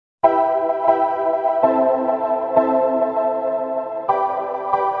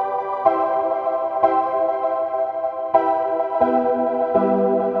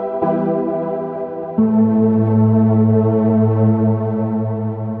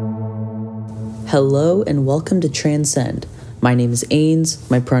Hello and welcome to Transcend. My name is Ains,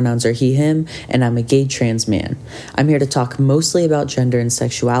 my pronouns are he, him, and I'm a gay trans man. I'm here to talk mostly about gender and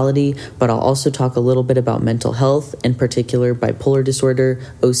sexuality, but I'll also talk a little bit about mental health, in particular bipolar disorder,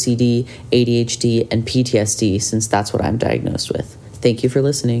 OCD, ADHD, and PTSD, since that's what I'm diagnosed with. Thank you for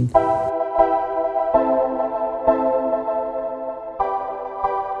listening.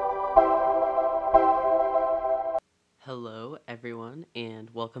 Hello, everyone, and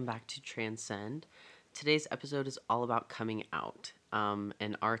welcome back to Transcend. Today's episode is all about coming out,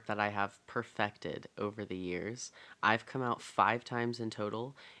 an art that I have perfected over the years. I've come out 5 times in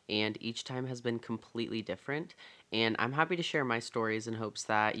total, and each time has been completely different. And I'm happy to share my stories in hopes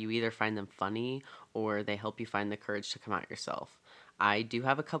that you either find them funny or they help you find the courage to come out yourself. I do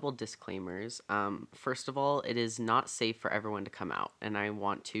have a couple disclaimers. First of all, it is not safe for everyone to come out, and I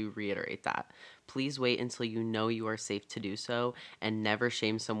want to reiterate that. Please wait until you know you are safe to do so, and never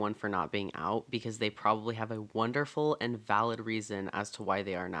shame someone for not being out because they probably have a wonderful and valid reason as to why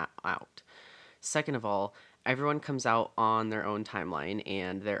they are not out. Second of all, everyone comes out on their own timeline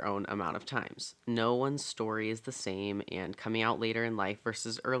and their own amount of times. No one's story is the same, and coming out later in life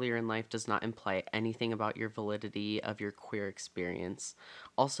versus earlier in life does not imply anything about your validity of your queer experience.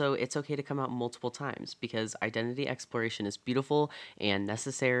 Also, it's okay to come out multiple times because identity exploration is beautiful and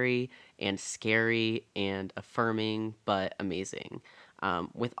necessary and scary and affirming, but amazing.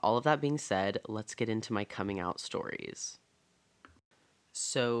 With all of that being said, let's get into my coming out stories.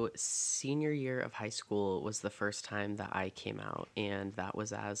 So, senior year of high school was the first time that I came out, and that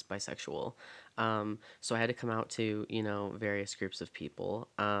was as bisexual. So I had to come out to, various groups of people.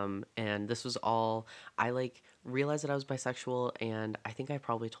 And this was all, I realized that I was bisexual, and I think I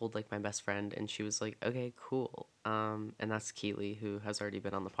probably told my best friend, and she was like, okay, cool. And that's Keely, who has already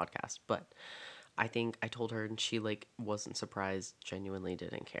been on the podcast. But I think I told her and she wasn't surprised, genuinely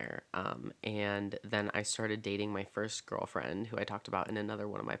didn't care. And then I started dating my first girlfriend, who I talked about in another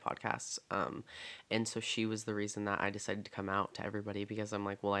one of my podcasts. And so she was the reason that I decided to come out to everybody because I'm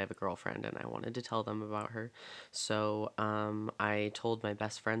like, well, I have a girlfriend and I wanted to tell them about her. So I told my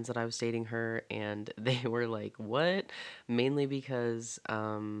best friends that I was dating her, and they were like, what? Mainly because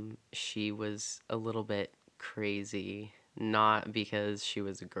she was a little bit crazy, not because she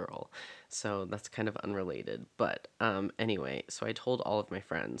was a girl. So that's kind of unrelated. But anyway, so I told all of my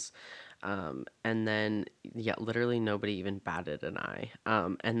friends. And then, yeah, literally nobody even batted an eye.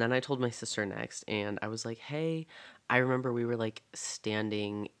 And then I told my sister next, and I was like, hey, I remember we were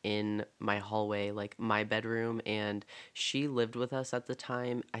standing in my hallway, my bedroom, and she lived with us at the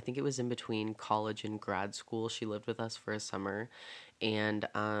time. I think it was in between college and grad school. She lived with us for a summer, and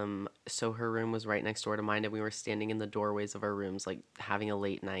so her room was right next door to mine, and we were standing in the doorways of our rooms having a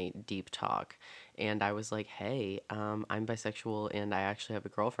late night deep talk. And I was like, hey, I'm bisexual and I actually have a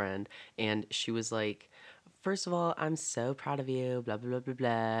girlfriend. And she was like, first of all, I'm so proud of you, blah, blah, blah, blah,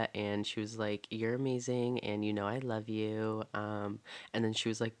 blah. And she was like, you're amazing and I love you. And then she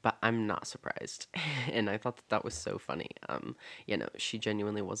was like, but I'm not surprised. And I thought that that was so funny. She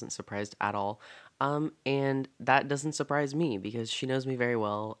genuinely wasn't surprised at all. And that doesn't surprise me because she knows me very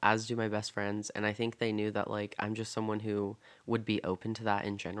well, as do my best friends. And I think they knew that I'm just someone who would be open to that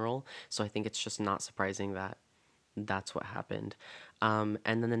in general. So I think it's just not surprising that that's what happened. And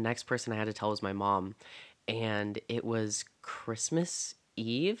then the next person I had to tell was my mom, and it was Christmas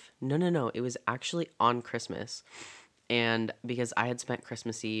Eve. No, no, no. It was actually on Christmas. And because I had spent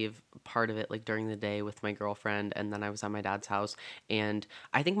Christmas Eve, part of it during the day with my girlfriend, and then I was at my dad's house. And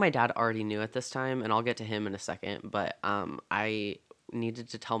I think my dad already knew at this time, and I'll get to him in a second. But I needed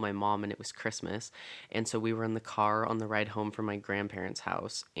to tell my mom, and it was Christmas. And so we were in the car on the ride home from my grandparents'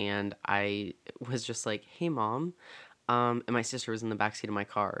 house, and I was just like, hey, mom. And my sister was in the backseat of my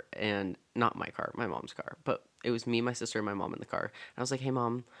car, and not my car, my mom's car, but it was me, my sister, and my mom in the car. And I was like, hey,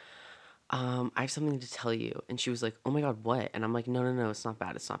 mom, I have something to tell you. And she was like, oh my God, what? And I'm like, no, no, no, it's not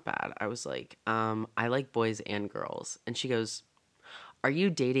bad. It's not bad. I was like, I like boys and girls. And she goes, are you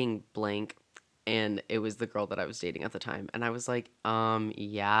dating blank? And it was the girl that I was dating at the time. And I was like,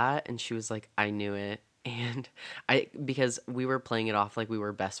 yeah. And she was like, I knew it. And because we were playing it off like we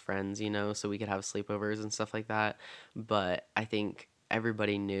were best friends, so we could have sleepovers and stuff like that. But I think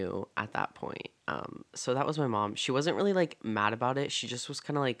everybody knew at that point. So that was my mom. She wasn't really mad about it. She just was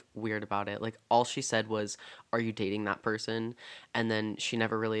kind of weird about it. All she said was, "Are you dating that person?" And then she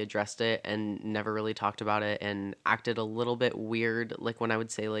never really addressed it and never really talked about it and acted a little bit weird. When I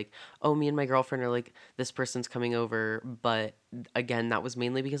would say "Oh, me and my girlfriend are this person's coming over," but again, that was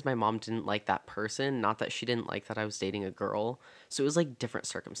mainly because my mom didn't like that person, not that she didn't like that I was dating a girl. So it was different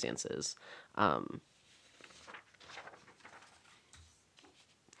circumstances. Um,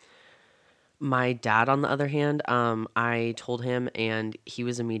 My dad, on the other hand, I told him and he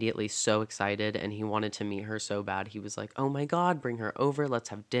was immediately so excited and he wanted to meet her so bad. He was like, "Oh my God, bring her over. Let's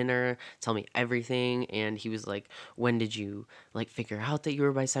have dinner. Tell me everything." And he was like, "When did you like figure out that you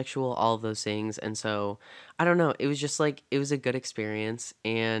were bisexual?" All of those things. And so I don't know. It was just like, it was a good experience.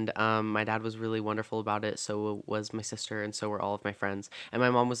 And my dad was really wonderful about it. So was my sister and so were all of my friends. And my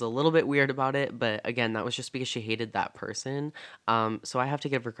mom was a little bit weird about it. But again, that was just because she hated that person. So I have to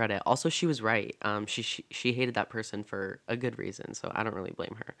give her credit. Also, she was right. She hated that person for a good reason, so I don't really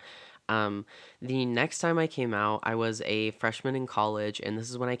blame her. Um, the next time I came out, I was a freshman in college, and this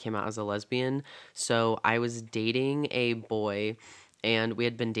is when I came out as a lesbian. So I was dating a boy, and we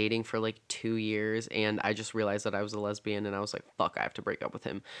had been dating for like 2 years, and I just realized that I was a lesbian, and I was like, "Fuck, I have to break up with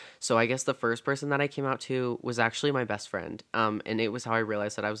him." So I guess the first person that I came out to was actually my best friend. And it was how I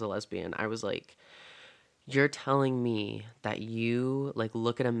realized that I was a lesbian. I was like, you're telling me that you like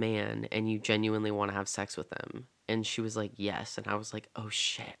look at a man and you genuinely want to have sex with them. And she was like, yes. And I was like, oh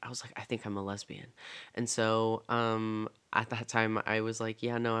shit. I was like, I think I'm a lesbian. And so at that time I was like,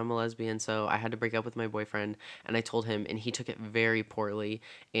 yeah, no, I'm a lesbian. So I had to break up with my boyfriend and I told him and he took it very poorly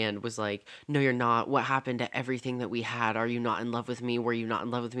and was like, no, you're not. What happened to everything that we had? Are you not in love with me? Were you not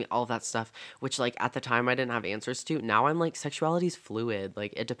in love with me? All that stuff, which like at the time I didn't have answers to. Now I'm like, sexuality is fluid.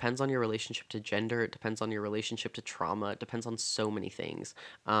 Like it depends on your relationship to gender. It depends on your relationship to trauma. It depends on so many things.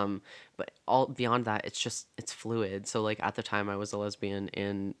 But all beyond that, it's fluid. So like at the time I was a lesbian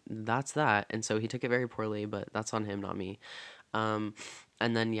and that's that. And so he took it very poorly, but that's on him, not me. Um,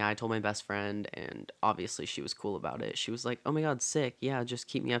 and then yeah, I told my best friend, and obviously she was cool about it. She was like, "Oh my God, sick! Yeah, just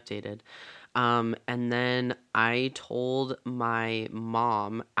keep me updated." And then I told my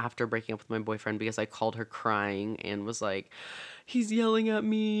mom after breaking up with my boyfriend because I called her crying and was like, he's yelling at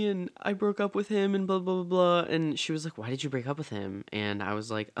me and I broke up with him and blah blah blah blah. And she was like, why did you break up with him? And I was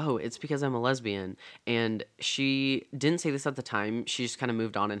like, oh, it's because I'm a lesbian. And she didn't say this at the time. She just kind of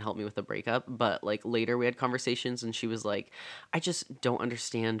moved on and helped me with the breakup. But like later we had conversations and she was like, I just don't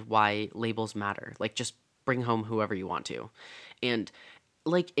understand why labels matter. Like just bring home whoever you want to. And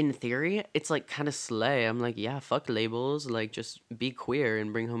like in theory, it's like kind of slay. I'm like, yeah, fuck labels. Like, just be queer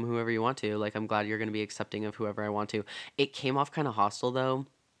and bring home whoever you want to. Like, I'm glad you're gonna be accepting of whoever I want to. It came off kind of hostile though,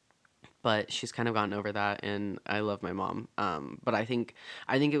 but she's kind of gotten over that, and I love my mom. But I think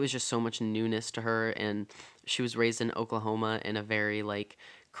it was just so much newness to her, and she was raised in Oklahoma in a very like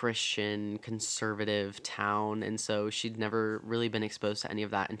Christian conservative town, and so she'd never really been exposed to any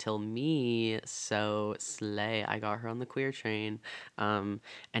of that until me. So slay, I got her on the queer train. Um,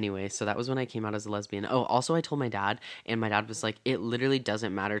 anyway, so that was when I came out as a lesbian. Oh, also I told my dad, and my dad was like, it literally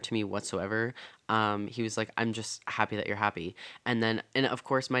doesn't matter to me whatsoever. He was like, I'm just happy that you're happy. And of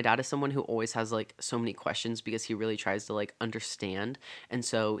course, my dad is someone who always has like so many questions because he really tries to like understand. And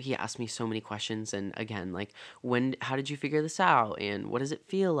so he asked me so many questions. And again, like, how did you figure this out? And what does it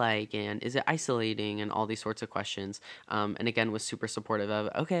feel like? And is it isolating? And all these sorts of questions. And again, was super supportive of,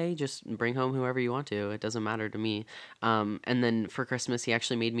 okay, just bring home whoever you want to. It doesn't matter to me. And then for Christmas, he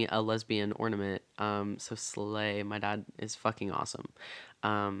actually made me a lesbian ornament. So slay. My dad is fucking awesome.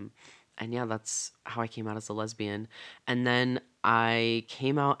 Um, and yeah, that's how I came out as a lesbian. And then I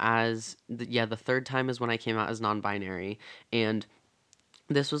came out as yeah, the third time is when I came out as non-binary, and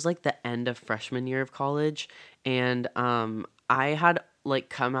this was like the end of freshman year of college, and I had like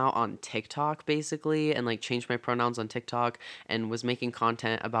come out on TikTok basically and like changed my pronouns on TikTok and was making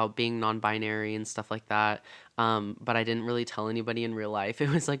content about being non-binary and stuff like that. But I didn't really tell anybody in real life. It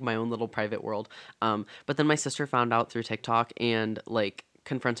was like my own little private world. But then my sister found out through TikTok and like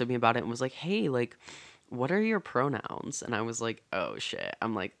confronted me about it and was like, "Hey, like what are your pronouns?" And I was like, "Oh shit."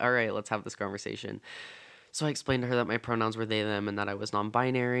 I'm like, "All right, let's have this conversation." So I explained to her that my pronouns were they, them, and that I was non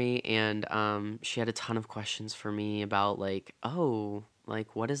binary. And she had a ton of questions for me about, like, oh,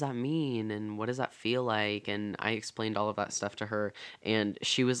 like, what does that mean? And what does that feel like? And I explained all of that stuff to her. And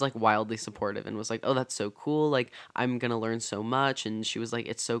she was, like, wildly supportive and was like, oh, that's so cool. Like, I'm going to learn so much. And she was like,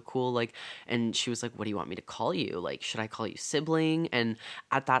 it's so cool. Like, and she was like, what do you want me to call you? Like, should I call you sibling? And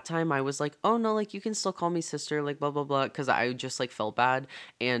at that time, I was like, oh, no, like, you can still call me sister, like, blah, blah, blah. Cause I just, like, felt bad,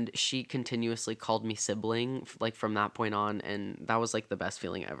 and she continuously called me sibling like from that point on, and that was like the best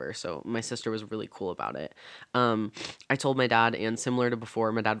feeling ever. So my sister was really cool about it. um I told my dad, and similar to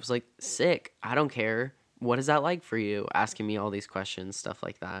before, my dad was like, sick, I don't care, what is that like for you, asking me all these questions, stuff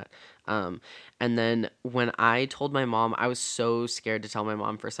like that. And then when I told my mom, I was so scared to tell my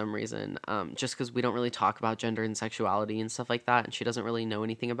mom for some reason, just because we don't really talk about gender and sexuality and stuff like that, and she doesn't really know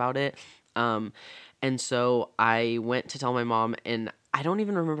anything about it. um and so I went to tell my mom, and I don't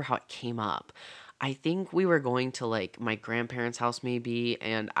even remember how it came up. I think we were going to like my grandparents' house maybe,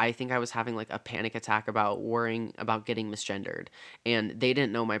 and I think I was having like a panic attack about worrying about getting misgendered. And they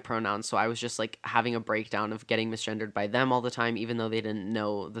didn't know my pronouns, so I was just like having a breakdown of getting misgendered by them all the time, even though they didn't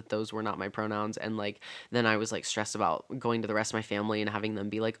know that those were not my pronouns. And like then I was like stressed about going to the rest of my family and having them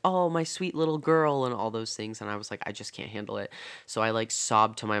be like, "Oh, my sweet little girl," and all those things. And I was like, I just can't handle it. So I like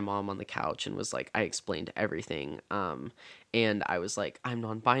sobbed to my mom on the couch and was like, I explained everything. And I was like, I'm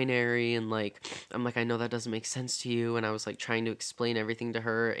non-binary, and like I'm like, I know that doesn't make sense to you, and I was like trying to explain everything to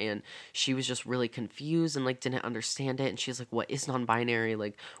her, and she was just really confused and like didn't understand it, and she's like, what is non-binary,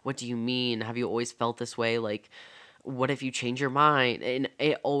 like what do you mean, have you always felt this way, like what if you change your mind? And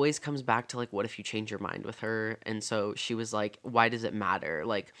it always comes back to like, what if you change your mind with her? And so she was like, why does it matter,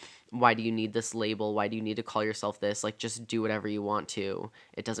 like why do you need this label, why do you need to call yourself this, like just do whatever you want to,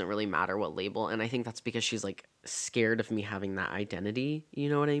 it doesn't really matter what label. And I think that's because she's like scared of me having that identity, you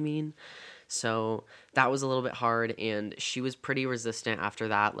know what I mean? So that was a little bit hard, and she was pretty resistant after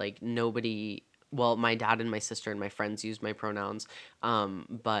that. Like nobody, well, my dad and my sister and my friends used my pronouns,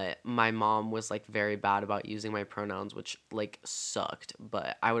 but my mom was like very bad about using my pronouns, which like sucked.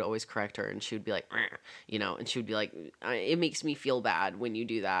 But I would always correct her, and she would be like, "Meh," and she would be like, "It makes me feel bad when you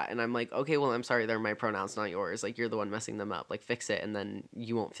do that," and I'm like, "Okay, well, I'm sorry, they're my pronouns, not yours. Like you're the one messing them up. Like fix it, and then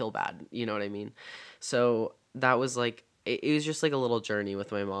you won't feel bad." You know what I mean? So that was like it was just like a little journey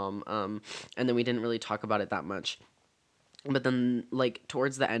with my mom. And then we didn't really talk about it that much. But then like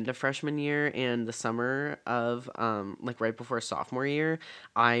towards the end of freshman year and the summer of like right before sophomore year,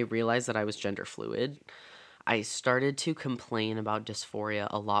 I realized that I was gender fluid. I started to complain about dysphoria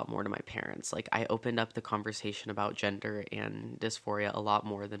a lot more to my parents. Like, I opened up the conversation about gender and dysphoria a lot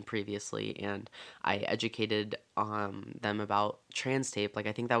more than previously, and I educated them about trans tape. Like,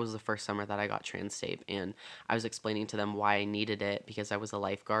 I think that was the first summer that I got trans tape, and I was explaining to them why I needed it because I was a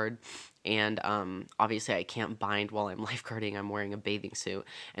lifeguard. And obviously, I can't bind while I'm lifeguarding, I'm wearing a bathing suit.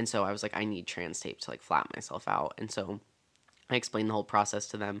 And so I was like, I need trans tape to like flatten myself out. And so I explained the whole process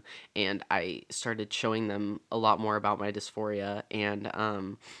to them, and I started showing them a lot more about my dysphoria. And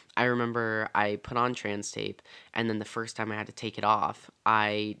I remember I put on trans tape, and then the first time I had to take it off,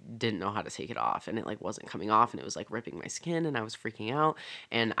 I didn't know how to take it off, and it like wasn't coming off, and it was like ripping my skin, and I was freaking out.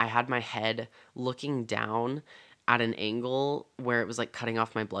 And I had my head looking down at an angle where it was like cutting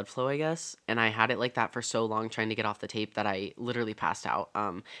off my blood flow, I guess. And I had it like that for so long trying to get off the tape that I literally passed out.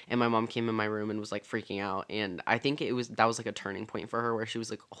 And my mom came in my room and was like freaking out. And I think that was like a turning point for her where she was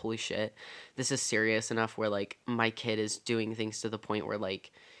like, holy shit, this is serious enough where like my kid is doing things to the point where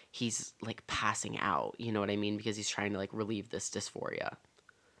like he's like passing out, you know what I mean? Because he's trying to like relieve this dysphoria.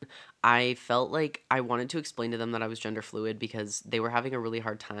 I felt like I wanted to explain to them that I was gender fluid because they were having a really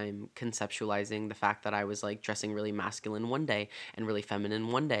hard time conceptualizing the fact that I was like dressing really masculine one day and really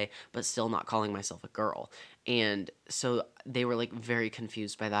feminine one day, but still not calling myself a girl. And so they were like very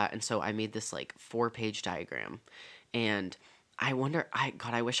confused by that. And so I made this like 4-page diagram. And I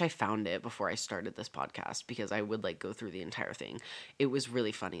wish I found it before I started this podcast because I would like go through the entire thing. It was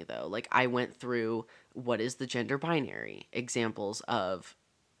really funny though. Like I went through what is the gender binary, examples of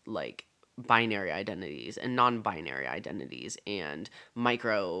like binary identities and non-binary identities and what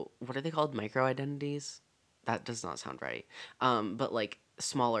are they called, micro identities, that does not sound right, but like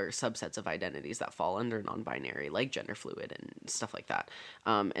smaller subsets of identities that fall under non-binary like gender fluid and stuff like that.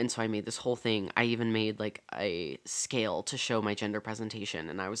 And so I made this whole thing. I even made like a scale to show my gender presentation,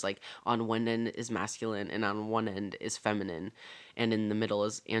 and I was like, on one end is masculine and on one end is feminine and in the middle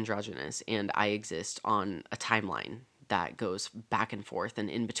is androgynous, and I exist on a timeline that goes back and forth and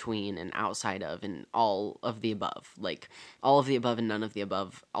in between and outside of and all of the above, like all of the above and none of the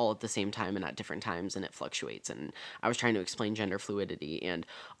above, all at the same time and at different times, and it fluctuates. And I was trying to explain gender fluidity, and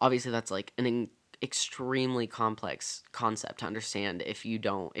obviously that's like an extremely complex concept to understand if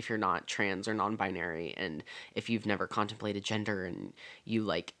you're not trans or non-binary, and if you've never contemplated gender and you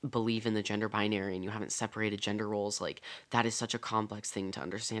like believe in the gender binary and you haven't separated gender roles, like that is such a complex thing to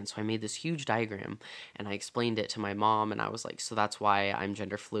understand. So I made this huge diagram and I explained it to my mom, and I was like, so that's why I'm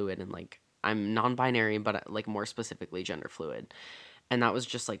gender fluid, and like I'm non-binary but like more specifically gender fluid. And that was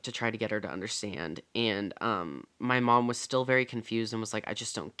just like to try to get her to understand. And my mom was still very confused and was like, I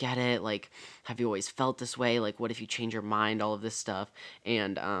just don't get it, like have you always felt this way, like what if you change your mind, all of this stuff.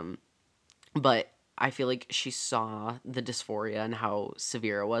 And but I feel like she saw the dysphoria and how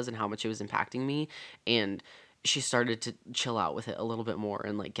severe it was and how much it was impacting me, and she started to chill out with it a little bit more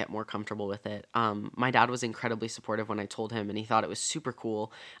and like get more comfortable with it. My dad was incredibly supportive when I told him, and he thought it was super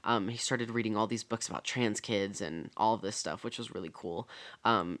cool. He started reading all these books about trans kids and all of this stuff, which was really cool.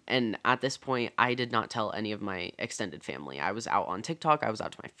 And at this point, I did not tell any of my extended family. I was out on TikTok, I was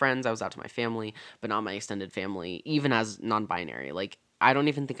out to my friends, I was out to my family, but not my extended family, even as non-binary. Like, I don't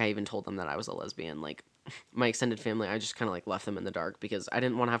even think I even told them that I was a lesbian. Like, my extended family, I just kind of like left them in the dark because I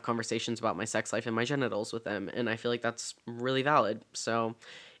didn't want to have conversations about my sex life and my genitals with them, and I feel like that's really valid. So,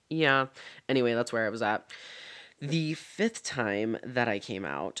 yeah. Anyway, that's where I was at. The fifth time that I came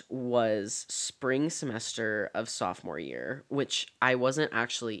out was spring semester of sophomore year, which I wasn't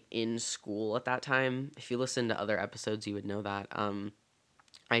actually in school at that time. If you listen to other episodes, you would know that.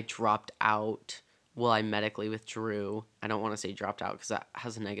 I dropped out. Well, I medically withdrew. I don't want to say dropped out because that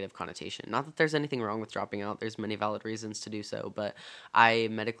has a negative connotation. Not that there's anything wrong with dropping out. There's many valid reasons to do so, but I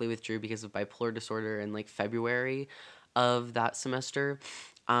medically withdrew because of bipolar disorder in like February of that semester.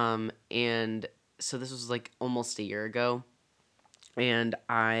 And so this was like almost a year ago. And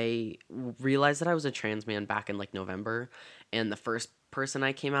I realized that I was a trans man back in like November. And the first person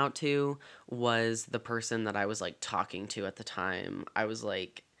I came out to was the person that I was like talking to at the time. I was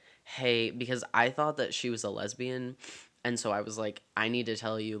like, hey, because I thought that she was a lesbian. And so I was like, I need to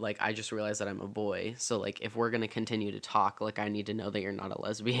tell you, like, I just realized that I'm a boy. So, like, if we're going to continue to talk, like, I need to know that you're not a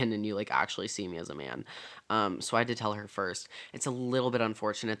lesbian and you, like, actually see me as a man. So I had to tell her first. It's a little bit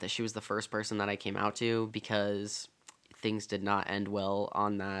unfortunate that she was the first person that I came out to because things did not end well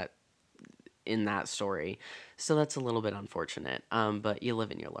on that in that story. So that's a little bit unfortunate. But you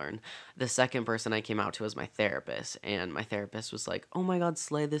live and you learn. The second person I came out to was my therapist, and my therapist was like, "Oh my God,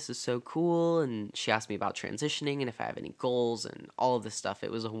 Slay, this is so cool." And she asked me about transitioning and if I have any goals and all of this stuff.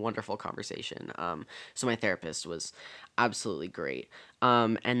 It was a wonderful conversation. So my therapist was absolutely great.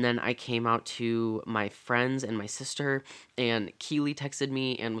 And then I came out to my friends and my sister, and Keely texted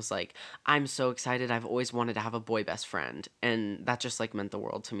me and was like, "I'm so excited. I've always wanted to have a boy best friend." And that just like meant the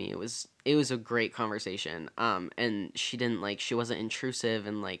world to me. It was a great conversation. And she wasn't intrusive,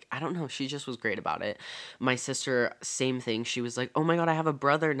 and like, I don't know, she just was great about it. My sister, same thing. She was like, "Oh my God, I have a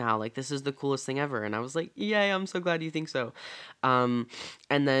brother now. Like, this is the coolest thing ever." And I was like, "Yay, I'm so glad you think so." Um,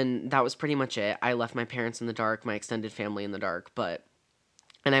 and then that was pretty much it. I left my parents in the dark, my extended family in the dark,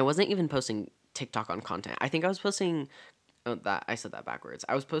 and I wasn't even posting TikTok on content. I think I was posting, oh, that I said that backwards.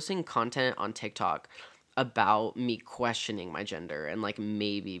 I was posting content on TikTok about me questioning my gender and like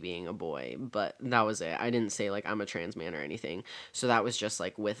maybe being a boy, but that was it. I didn't say like I'm a trans man or anything. So that was just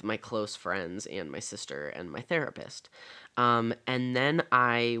like with my close friends and my sister and my therapist. And then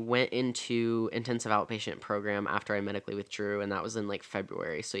I went into intensive outpatient program after I medically withdrew, and that was in like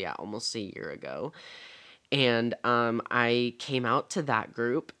February. So yeah, almost a year ago. And I came out to that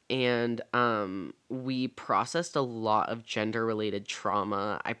group, and we processed a lot of gender related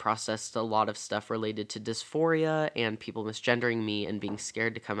trauma. I processed a lot of stuff related to dysphoria and people misgendering me and being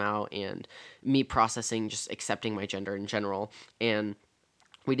scared to come out, and me processing just accepting my gender in general. And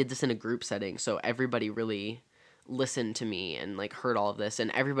we did this in a group setting, so everybody really listened to me and like heard all of this,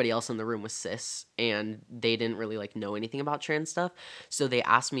 and everybody else in the room was cis and they didn't really like know anything about trans stuff, so they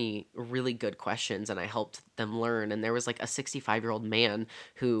asked me really good questions and I helped them learn. And there was like a 65-year-old man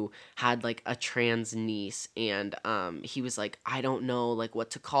who had like a trans niece, and he was like, I don't know like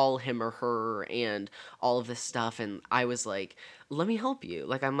what to call him or her and all of this stuff, and I was like, let me help you.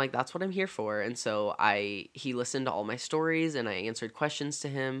 Like, I'm like, that's what I'm here for. And so he listened to all my stories and I answered questions to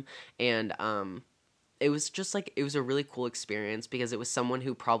him. And it was just like, it was a really cool experience because it was someone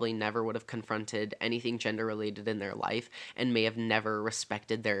who probably never would have confronted anything gender related in their life and may have never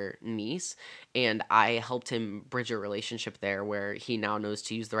respected their niece. And I helped him bridge a relationship there where he now knows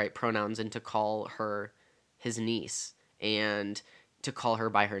to use the right pronouns and to call her his niece, and to call her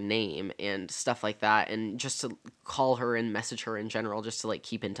by her name and stuff like that, and just to call her and message her in general, just to like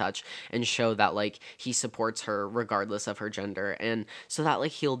keep in touch and show that like he supports her regardless of her gender. And so that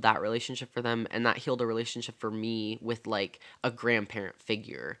like healed that relationship for them, and that healed a relationship for me with like a grandparent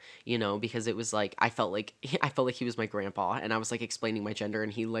figure, because it was like I felt like he was my grandpa, and I was like explaining my gender,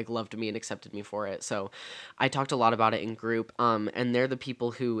 and he like loved me and accepted me for it. So I talked a lot about it in group, and they're the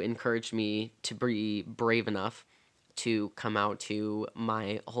people who encouraged me to be brave enough to come out to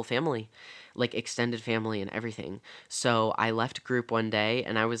my whole family, like extended family and everything. So I left group one day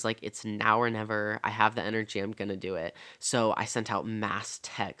and I was like, it's now or never. I have the energy. I'm going to do it. So I sent out mass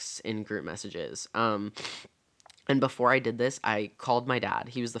texts in group messages. And before I did this, I called my dad.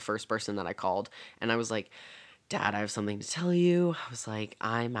 He was the first person that I called. And I was like, Dad, I have something to tell you. I was like,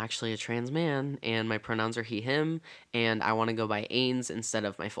 I'm actually a trans man and my pronouns are he, him, and I want to go by Ains instead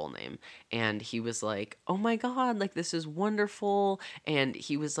of my full name. And he was like, oh my God, like, this is wonderful. And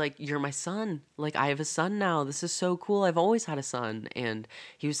he was like, you're my son. Like, I have a son now. This is so cool. I've always had a son. And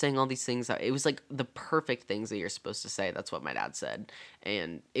he was saying all these things. It was like the perfect things that you're supposed to say. That's what my dad said.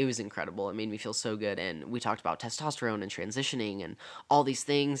 And it was incredible. It made me feel so good. And we talked about testosterone and transitioning and all these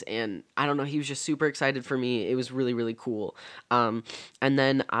things. And I don't know, he was just super excited for me. It was really, really cool. Um, and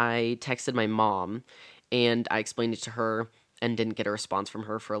then I texted my mom and I explained it to her and didn't get a response from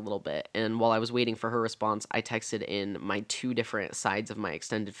her for a little bit. And while I was waiting for her response, I texted in my two different sides of my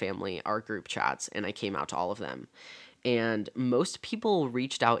extended family, our group chats, and I came out to all of them. And most people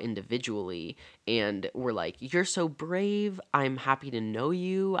reached out individually and were like, you're so brave. I'm happy to know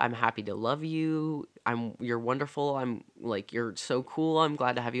you. I'm happy to love you. You're wonderful. I'm like, you're so cool. I'm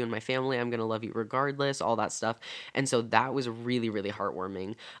glad to have you in my family. I'm going to love you regardless, all that stuff. And so that was really, really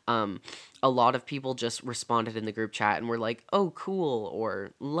heartwarming. A lot of people just responded in the group chat and were like, oh, cool,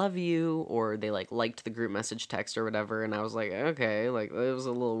 or love you, or they like liked the group message text or whatever. And I was like, okay, like it was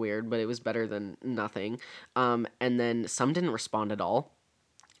a little weird, but it was better than nothing. And then some didn't respond at all.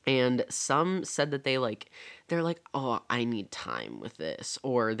 And some said that they're like, oh, I need time with this.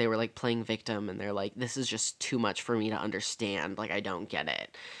 Or they were like playing victim and they're like, this is just too much for me to understand. Like, I don't get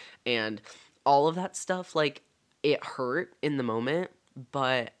it. And all of that stuff, like, it hurt in the moment,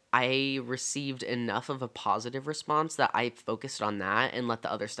 but I received enough of a positive response that I focused on that and let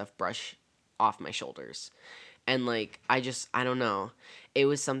the other stuff brush off my shoulders. And like, I don't know. It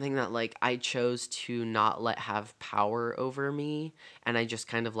was something that like I chose to not let have power over me, and I just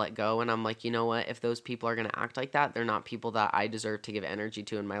kind of let go. And I'm like, you know what? If those people are going to act like that, they're not people that I deserve to give energy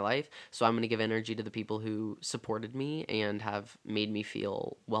to in my life. So I'm going to give energy to the people who supported me and have made me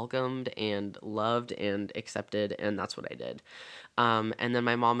feel welcomed and loved and accepted. And that's what I did. And then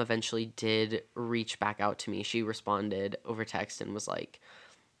my mom eventually did reach back out to me. She responded over text and was like,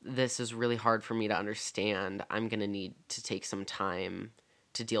 this is really hard for me to understand. I'm going to need to take some time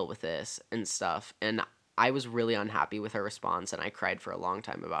to deal with this and stuff. And I was really unhappy with her response and I cried for a long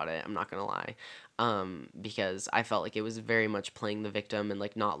time about it. I'm not going to lie. Because I felt like it was very much playing the victim and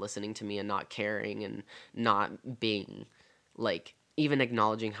like not listening to me and not caring and not being like even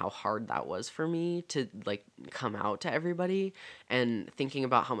acknowledging how hard that was for me to like come out to everybody and thinking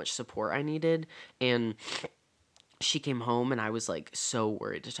about how much support I needed. And she came home and I was like so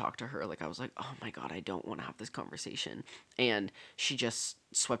worried to talk to her. Like I was like, oh my God, I don't want to have this conversation. And she just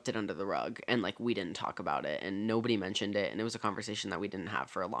swept it under the rug and like we didn't talk about it and nobody mentioned it. And it was a conversation that we didn't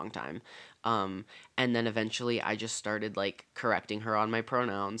have for a long time. And then eventually I just started like correcting her on my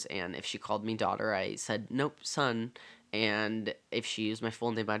pronouns. And if she called me daughter, I said, nope, son. And if she used my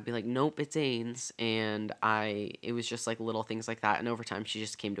full name, I'd be like, nope, it's Ains. And it was just like little things like that. And over time, she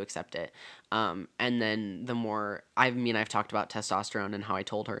just came to accept it. And then the more, I've talked about testosterone and how I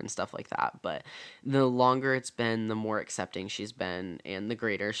told her and stuff like that. But the longer it's been, the more accepting she's been and the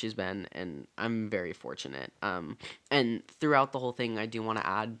greater she's been. And I'm very fortunate. And throughout the whole thing, I do want to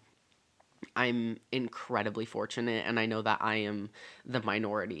add, I'm incredibly fortunate, and I know that I am the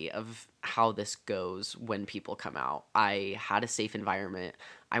minority of how this goes when people come out. I had a safe environment.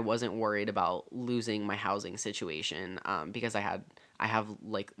 I wasn't worried about losing my housing situation because I have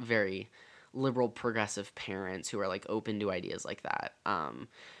like very liberal progressive parents who are like open to ideas like that.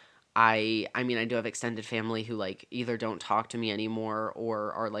 I do have extended family who like either don't talk to me anymore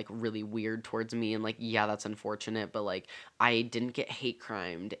or are like really weird towards me, and like yeah, that's unfortunate, but like I didn't get hate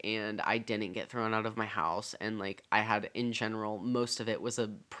crimed and I didn't get thrown out of my house, and like I had in general most of it was a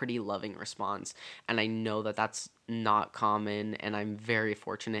pretty loving response, and I know that that's not common, and I'm very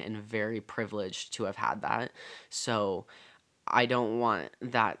fortunate and very privileged to have had that. So I don't want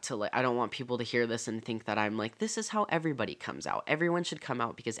that to like I don't want people to hear this and think that I'm like this is how everybody comes out. Everyone should come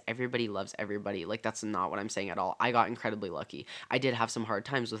out because everybody loves everybody. Like that's not what I'm saying at all. I got incredibly lucky. I did have some hard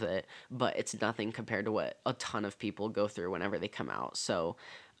times with it, but it's nothing compared to what a ton of people go through whenever they come out. So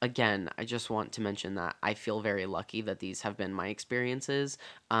again, I just want to mention that I feel very lucky that these have been my experiences,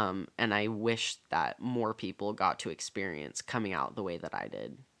 and I wish that more people got to experience coming out the way that I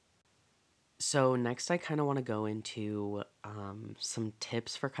did. So next, I kind of want to go into some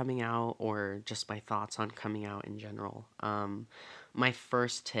tips for coming out, or just my thoughts on coming out in general. My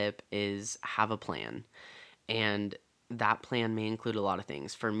first tip is have a plan, and that plan may include a lot of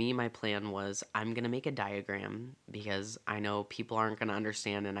things. For me, my plan was I'm gonna make a diagram because I know people aren't gonna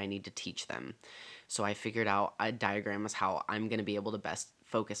understand, and I need to teach them. So I figured out a diagram is how I'm gonna be able to best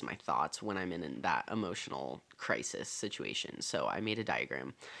focus my thoughts when I'm in that emotional crisis situation. So I made a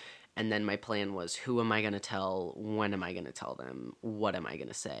diagram And then my plan was, who am I going to tell? When am I going to tell them? What am I going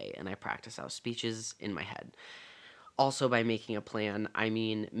to say? And I practice out speeches in my head. Also, by making a plan, I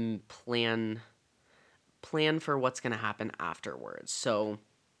mean plan for what's going to happen afterwards. So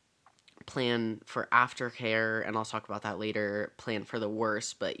plan for aftercare, and I'll talk about that later. Plan for the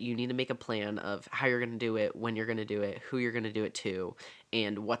worst, but you need to make a plan of how you're going to do it, when you're going to do it, who you're going to do it to,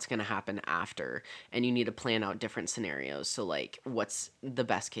 and what's going to happen after. And you need to plan out different scenarios. So like, what's the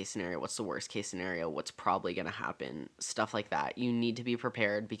best case scenario, what's the worst case scenario, what's probably going to happen, stuff like that. You need to be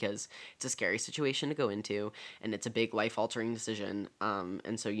prepared because it's a scary situation to go into, and it's a big life altering decision,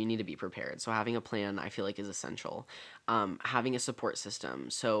 and so you need to be prepared. So having a plan, I feel like, is essential. Having a support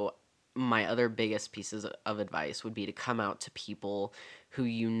system. So my other biggest pieces of advice would be to come out to people who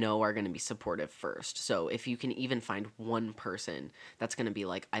you know are going to be supportive first. So if you can even find one person that's going to be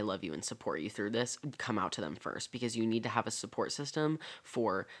like, I love you and support you through this, come out to them first, because you need to have a support system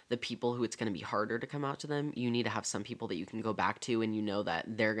for the people who it's going to be harder to come out to them. You need to have some people that you can go back to and you know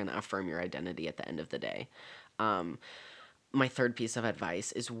that they're going to affirm your identity at the end of the day. My third piece of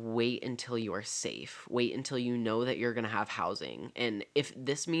advice is wait until you are safe. Wait until you know that you're going to have housing. And if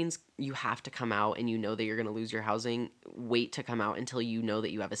this means you have to come out and you know that you're going to lose your housing, wait to come out until you know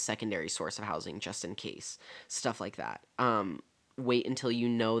that you have a secondary source of housing just in case. Stuff like that. Wait until you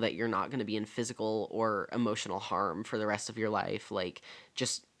know that you're not going to be in physical or emotional harm for the rest of your life. Like,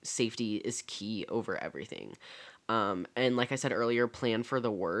 just safety is key over everything. And like I said earlier, plan for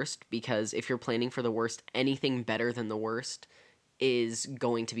the worst, because if you're planning for the worst, anything better than the worst is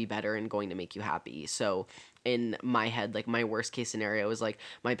going to be better and going to make you happy. So in my head, like, my worst case scenario is like,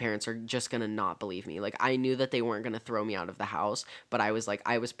 my parents are just gonna not believe me. Like, I knew that they weren't gonna throw me out of the house, but I was like,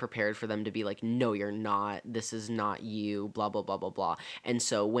 I was prepared for them to be like, no, you're not, this is not you, blah blah blah blah blah. And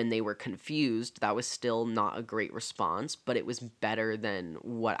so when they were confused, that was still not a great response, but it was better than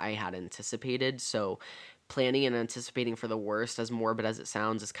what I had anticipated. So planning and anticipating for the worst, as morbid as it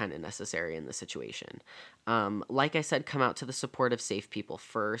sounds, is kind of necessary in the situation. Like I said, come out to the supportive, safe people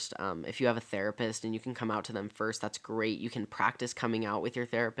first. If you have a therapist and you can come out to them first, that's great. You can practice coming out with your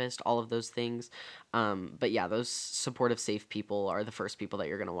therapist, all of those things. But yeah, those supportive, safe people are the first people that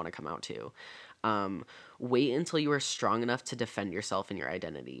you're going to want to come out to. Wait until you are strong enough to defend yourself and your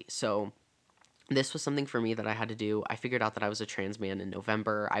identity. So this was something for me that I had to do. I figured out that I was a trans man in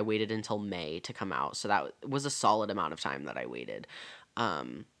November. I waited until May to come out. So that was a solid amount of time that I waited.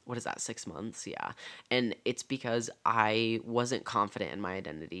 What is that, 6 months? Yeah. And it's because I wasn't confident in my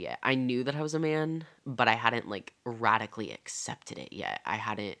identity yet. I knew that I was a man, but I hadn't like radically accepted it yet.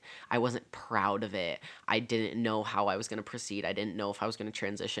 I wasn't proud of it. I didn't know how I was going to proceed. I didn't know if I was going to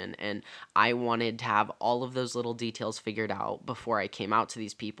transition. And I wanted to have all of those little details figured out before I came out to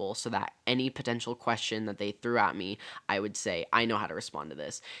these people, so that any potential question that they threw at me, I would say, I know how to respond to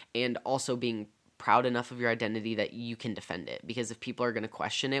this. And also being proud enough of your identity that you can defend it, because if people are going to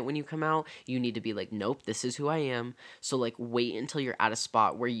question it when you come out, you need to be like, nope, this is who I am. So like, wait until you're at a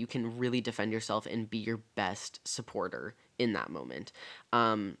spot where you can really defend yourself and be your best supporter in that moment.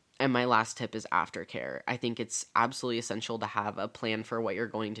 And my last tip is aftercare. I think it's absolutely essential to have a plan for what you're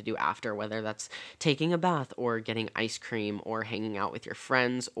going to do after, whether that's taking a bath or getting ice cream or hanging out with your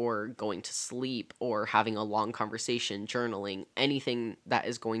friends or going to sleep or having a long conversation, journaling, anything that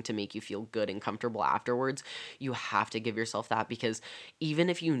is going to make you feel good and comfortable afterwards. You have to give yourself that, because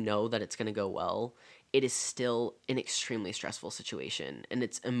even if you know that it's going to go well, it is still an extremely stressful situation and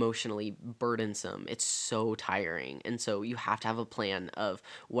it's emotionally burdensome. It's so tiring. And so you have to have a plan of,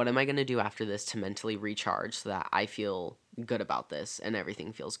 what am I going to do after this to mentally recharge so that I feel good about this and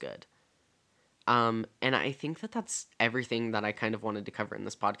everything feels good. And I think that that's everything that I kind of wanted to cover in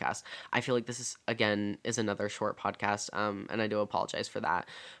this podcast. I feel like this is another short podcast, and I do apologize for that.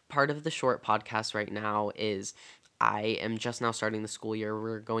 Part of the short podcast right now is I am just now starting the school year.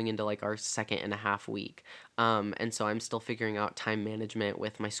 We're going into like our second and a half week. And so I'm still figuring out time management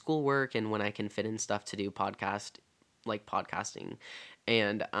with my schoolwork and when I can fit in stuff to do podcasting.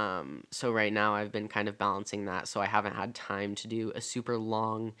 And so right now I've been kind of balancing that, so I haven't had time to do a super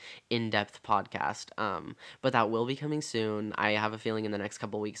long, in-depth podcast. But that will be coming soon. I have a feeling in the next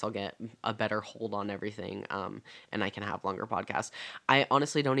couple weeks I'll get a better hold on everything, and I can have longer podcasts. I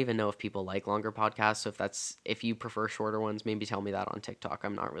honestly don't even know if people like longer podcasts, so if you prefer shorter ones, maybe tell me that on TikTok.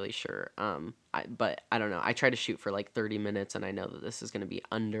 I'm not really sure. But I don't know. I try to shoot for like 30 minutes, and I know that this is going to be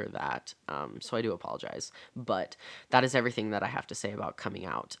under that, so I do apologize. But that is everything that I have to say about about coming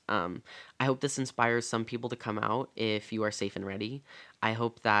out. I hope this inspires some people to come out if you are safe and ready. I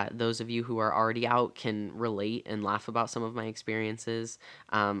hope that those of you who are already out can relate and laugh about some of my experiences.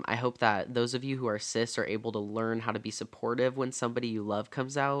 I hope that those of you who are cis are able to learn how to be supportive when somebody you love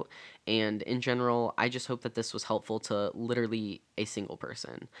comes out. And in general, I just hope that this was helpful to literally a single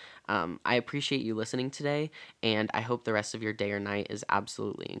person. I appreciate you listening today, and I hope the rest of your day or night is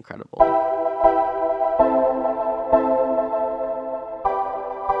absolutely incredible.